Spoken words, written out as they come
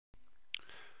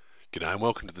G'day and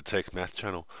welcome to the Tech Math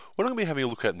channel. What I'm going to be having a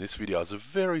look at in this video is a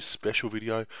very special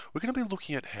video. We're going to be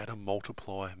looking at how to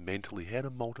multiply mentally, how to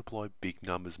multiply big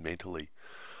numbers mentally.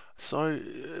 So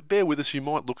bear with us, you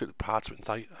might look at parts of it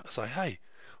and say, hey,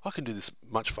 I can do this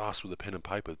much faster with a pen and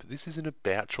paper, but this isn't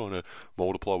about trying to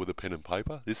multiply with a pen and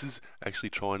paper. This is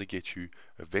actually trying to get you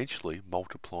eventually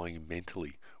multiplying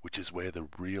mentally, which is where the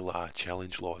real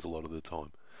challenge lies a lot of the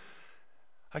time.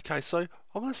 Okay, so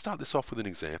I'm going to start this off with an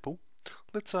example.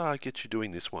 Let's get you doing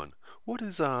this one. What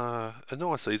is a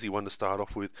nice easy one to start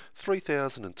off with?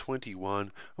 3021,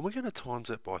 and we're going to times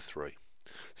that by 3.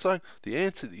 So the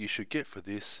answer that you should get for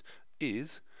this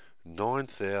is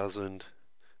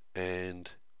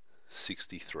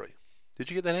 9063.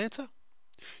 Did you get that answer?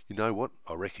 You know what?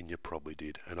 I reckon you probably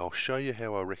did, and I'll show you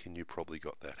how I reckon you probably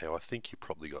got that, how I think you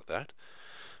probably got that.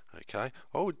 Okay,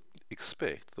 I would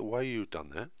expect the way you've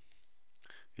done that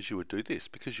is you would do this.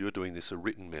 Because you're doing this a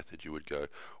written method, you would go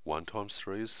 1 times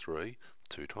 3 is 3,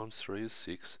 2 times 3 is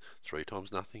 6, 3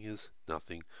 times nothing is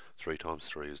nothing, 3 times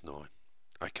 3 is 9.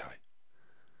 Okay,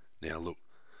 now look,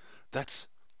 that's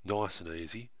nice and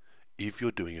easy if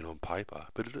you're doing it on paper,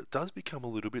 but it does become a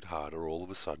little bit harder all of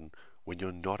a sudden when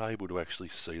you're not able to actually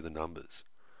see the numbers.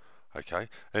 Okay,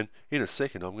 and in a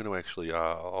second I'm going to actually,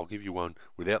 I'll give you one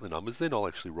without the numbers, then I'll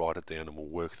actually write it down and we'll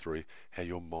work through how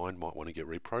your mind might want to get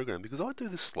reprogrammed, because I do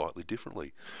this slightly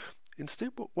differently.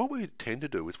 Instead, what we tend to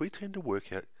do is we tend to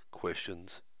work out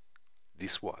questions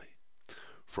this way,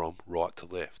 from right to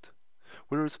left.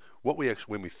 Whereas what we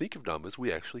actually, when we think of numbers, we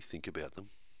actually think about them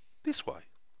this way.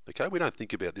 Okay, we don't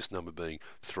think about this number being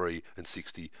 3 and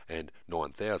 60 and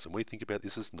 9,000. We think about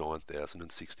this as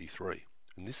 9,063.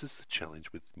 And this is the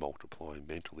challenge with multiplying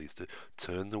mentally, is to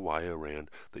turn the way around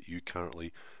that you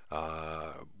currently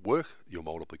work your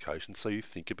multiplication, so you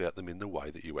think about them in the way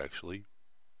that you actually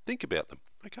think about them,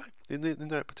 okay, in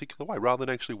that particular way, rather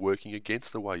than actually working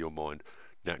against the way your mind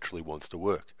naturally wants to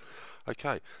work.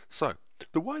 Okay, so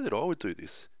the way that I would do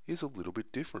this is a little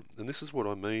bit different, and this is what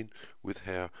I mean with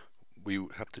how we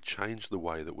have to change the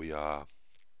way that we work.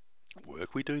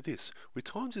 We do this. We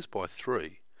times this by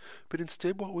 3, but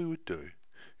instead what we would do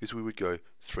is we would go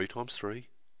 3 times 3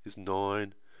 is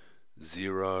 9,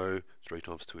 0, 3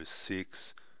 times 2 is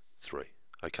 6, 3.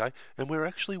 Okay? And we're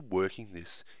actually working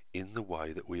this in the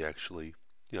way that we actually,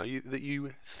 that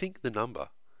you think the number.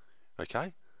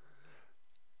 Okay?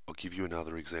 I'll give you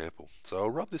another example. So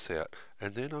I'll rub this out,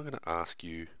 and then I'm going to ask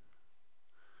you,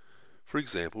 for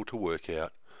example, to work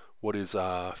out what is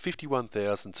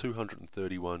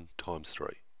 51,231 times 3.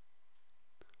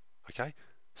 Okay?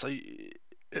 So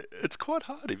it's quite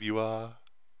hard if you are,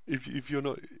 if you're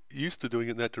not used to doing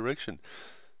it in that direction.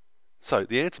 So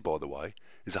the answer, by the way,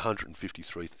 is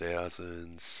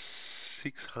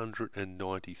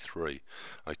 153,693.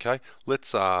 Okay,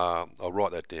 let's I'll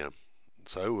write that down.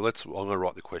 So I'm going to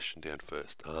write the question down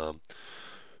first.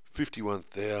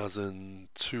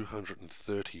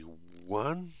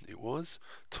 51,231 it was,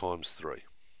 times 3.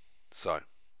 So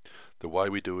the way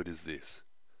we do it is this.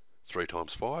 3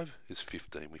 times 5 is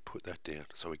 15. We put that down.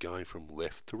 So we're going from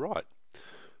left to right.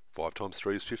 5 times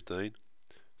 3 is 15.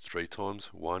 3 times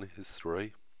 1 is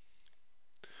 3.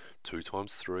 2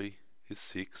 times 3 is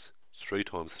 6. 3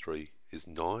 times 3 is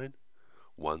 9.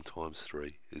 1 times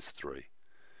 3 is 3.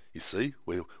 You see,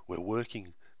 we're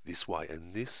working this way,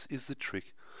 and this is the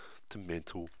trick to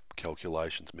mental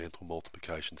calculations, mental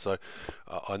multiplication. So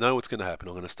I know what's going to happen.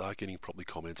 I'm going to start getting probably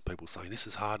comments, people saying this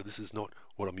is harder, this is not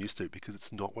what I'm used to, because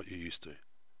it's not what you're used to.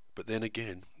 But then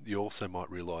again, you also might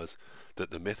realize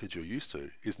that the method you're used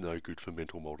to is no good for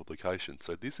mental multiplication.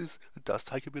 So it does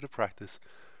take a bit of practice,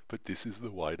 but this is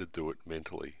the way to do it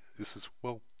mentally. This is,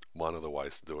 well, one of the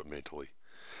ways to do it mentally.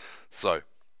 So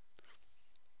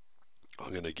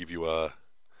I'm going to give you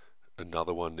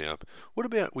another one now. What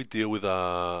about we deal with,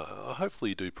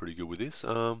 hopefully you do pretty good with this.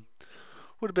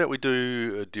 What about we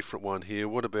do a different one here?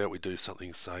 What about we do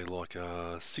something, say, like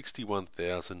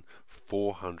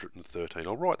 61,413.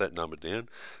 I'll write that number down.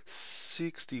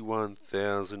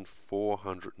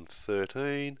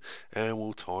 61,413, and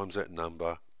we'll times that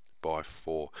number by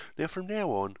 4. Now from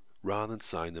now on, rather than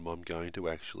saying them, I'm going to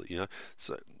actually,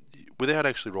 so without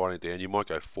actually writing it down, you might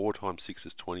go 4 times 6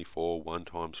 is 24, 1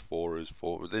 times 4 is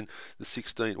 4, then the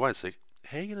 16, wait a sec,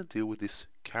 how are you going to deal with this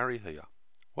carry here?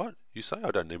 What? You say,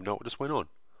 I don't even know what just went on.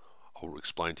 I'll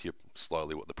explain to you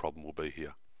slowly what the problem will be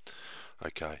here.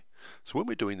 Okay, so when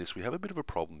we're doing this, we have a bit of a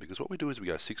problem, because what we do is we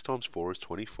go 6 times 4 is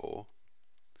 24,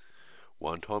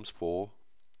 1 times 4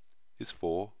 is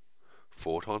 4,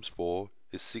 4 times 4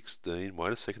 is 16.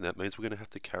 Wait a second, that means we're going to have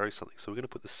to carry something. So we're going to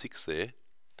put the 6 there,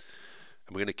 and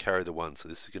we're going to carry the 1, so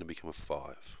this is going to become a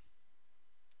 5.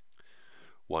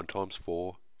 1 times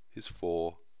 4 is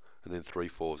 4, and then 3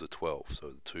 4s are 12.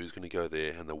 So the 2 is going to go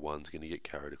there, and the 1's going to get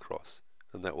carried across.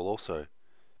 And that will also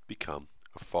become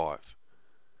a 5.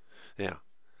 Now,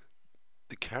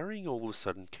 the carrying all of a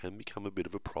sudden can become a bit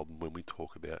of a problem when we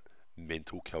talk about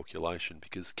mental calculation,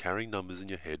 because carrying numbers in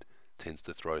your head tends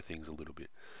to throw things a little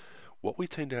bit. What we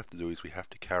tend to have to do is we have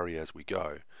to carry as we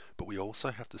go, but we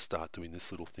also have to start doing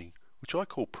this little thing which I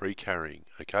call pre-carrying.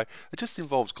 Okay, it just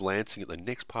involves glancing at the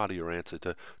next part of your answer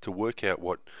to work out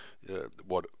what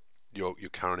your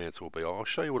current answer will be. I'll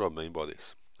show you what I mean by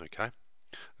this. Okay,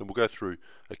 and we'll go through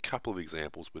a couple of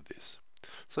examples with this.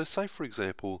 So say for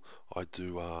example I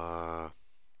do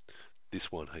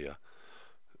this one here,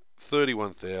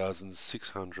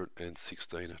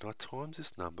 31,616, and I times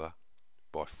this number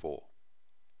by 4.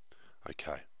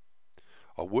 Okay,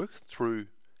 I'll work through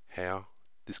how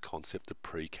this concept of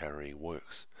pre-carrying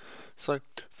works. So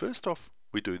first off,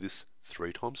 we do this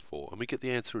 3 times 4 and we get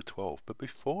the answer of 12. But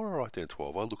before I write down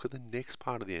 12, I look at the next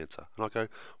part of the answer and I go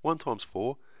 1 times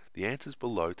 4, the answer's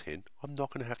below 10. I'm not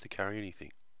going to have to carry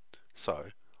anything. So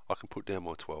I can put down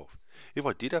my 12. If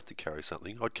I did have to carry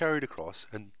something, I'd carry it across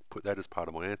and put that as part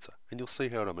of my answer. And you'll see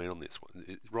how I mean on this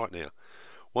one right now.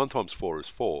 1 times 4 is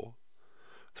 4.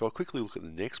 So I'll quickly look at the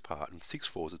next part, and 6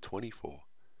 4s are 24.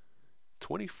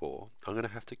 24, I'm going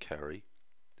to have to carry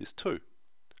this 2.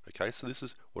 Okay, so this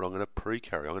is what I'm going to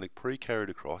pre-carry. I'm going to pre-carry it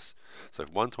across. So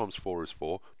 1 times 4 is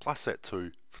 4, plus that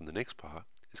 2 from the next part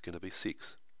is going to be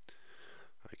 6.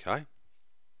 Okay.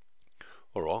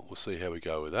 Alright, we'll see how we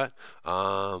go with that.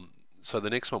 So the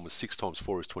next one was 6 times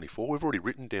 4 is 24. We've already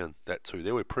written down that 2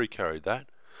 there. We've pre-carried that.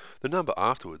 The number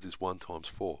afterwards is 1 times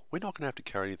 4. We're not going to have to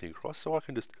carry anything across, so I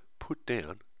can just put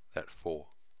down that 4.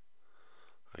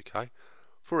 Okay.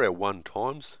 For our 1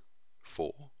 times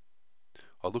 4,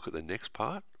 I'll look at the next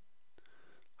part.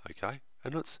 Okay.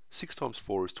 And it's 6 times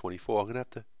 4 is 24. I'm going to have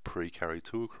to pre-carry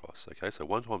 2 across. Okay. So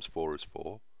 1 times 4 is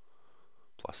 4.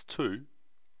 Plus 2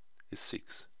 is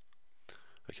 6.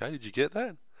 Okay. Did you get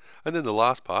that? And then the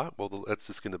last part, well, that's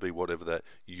just going to be whatever that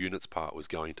units part was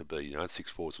going to be.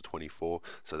 6 4s are 24,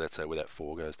 so that's where that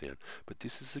 4 goes down. But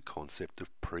this is the concept of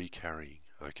pre-carrying,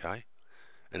 okay?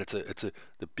 And the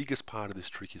biggest part of this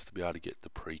trick is to be able to get the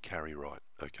pre-carry right,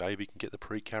 okay? If you can get the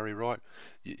pre-carry right,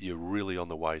 you're really on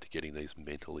the way to getting these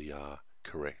mentally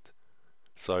correct.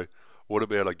 So what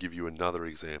about I give you another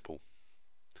example?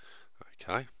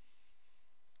 Okay.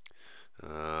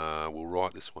 We'll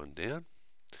write this one down.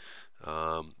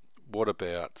 What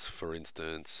about, for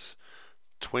instance,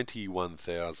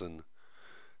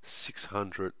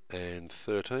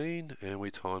 21,613, and we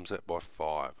times that by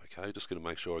 5. Okay, just going to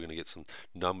make sure we're going to get some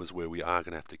numbers where we are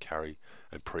going to have to carry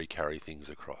and pre-carry things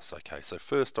across. Okay, so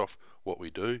first off, what we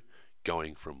do,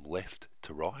 going from left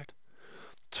to right,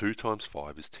 2 times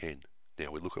 5 is 10.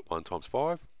 Now we look at 1 times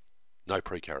 5, no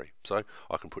pre-carry, so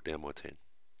I can put down my 10.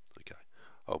 Okay,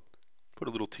 I'll put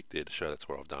a little tick there to show that's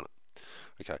where I've done it.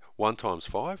 Okay, 1 times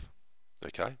 5,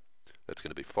 okay, that's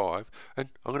going to be 5, and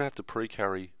I'm going to have to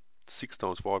pre-carry 6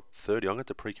 times 5, 30. I'm going to have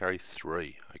to pre-carry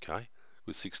 3, okay,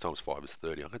 with 6 times 5 is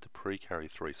 30. I'm going to have to pre-carry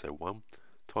 3, so 1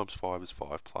 times 5 is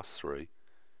 5 plus 3,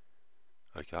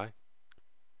 okay,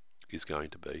 is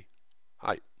going to be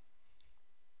 8.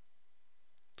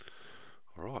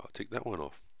 Alright, I'll tick that one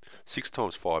off. 6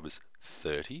 times 5 is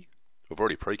 30. I've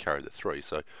already pre-carried the 3,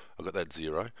 so I've got that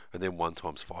 0, and then 1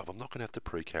 times 5. I'm not going to have to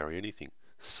pre-carry anything.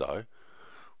 So,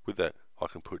 with that, I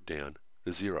can put down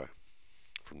the 0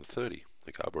 from the 30.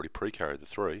 Okay, I've already pre-carried the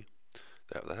 3.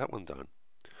 That one done.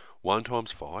 1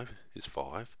 times 5 is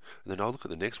 5, and then I'll look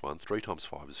at the next one. 3 times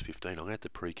 5 is 15. I'm going to have to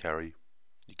pre-carry,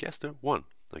 you guessed it, 1,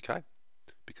 okay?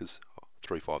 Because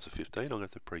 3 5s are 15, I'm going to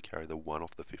have to pre-carry the 1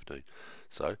 off the 15.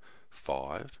 So,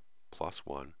 5 plus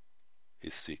 1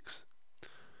 is 6.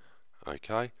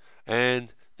 Okay,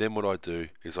 and then what I do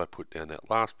is I put down that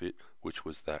last bit, which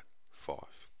was that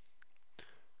 5.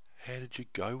 How did you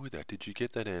go with that? Did you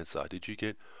get that answer? Did you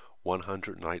get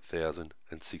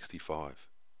 108,065?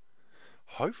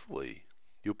 Hopefully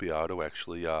you'll be able to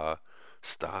actually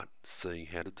start seeing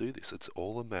how to do this. It's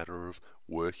all a matter of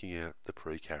working out the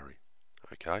pre-carry.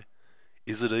 Okay,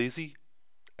 is it easy?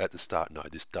 At the start, no,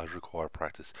 this does require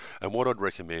practice. And what I'd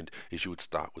recommend is you would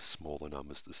start with smaller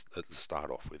numbers to start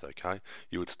off with, okay?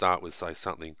 You would start with, say,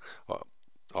 something I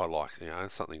like,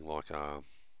 something like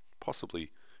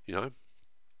possibly, what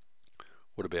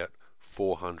about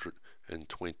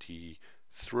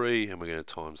 423, and we're going to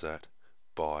times that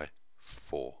by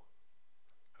 4,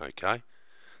 okay?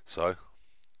 So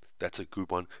that's a good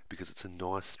one because it's a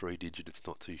nice 3-digit, it's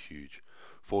not too huge.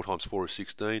 4 times 4 is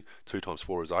 16, 2 times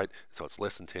 4 is 8, so it's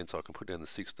less than 10, so I can put down the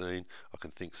 16, I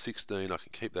can think 16, I can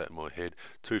keep that in my head.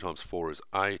 2 times 4 is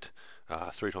 8,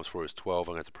 3 times 4 is 12,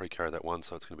 I'm going to have to pre-carry that 1,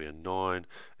 so it's going to be a 9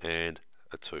 and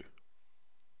a 2.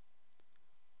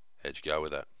 How'd you go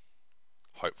with that?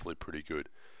 Hopefully pretty good.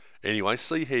 Anyway,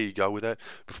 see how you go with that.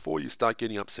 Before you start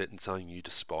getting upset and saying you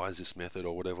despise this method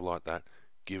or whatever like that,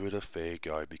 give it a fair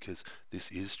go, because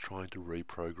this is trying to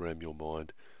reprogram your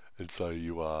mind, and so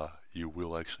you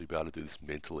will actually be able to do this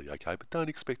mentally, okay? But don't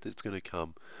expect that it's going to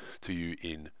come to you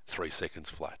in 3 seconds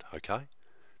flat, okay?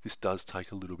 This does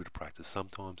take a little bit of practice.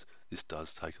 Sometimes this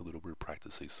does take a little bit of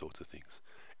practice, these sorts of things.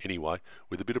 Anyway,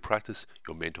 with a bit of practice,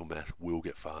 your mental math will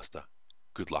get faster.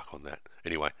 Good luck on that.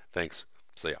 Anyway, thanks.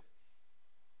 See ya.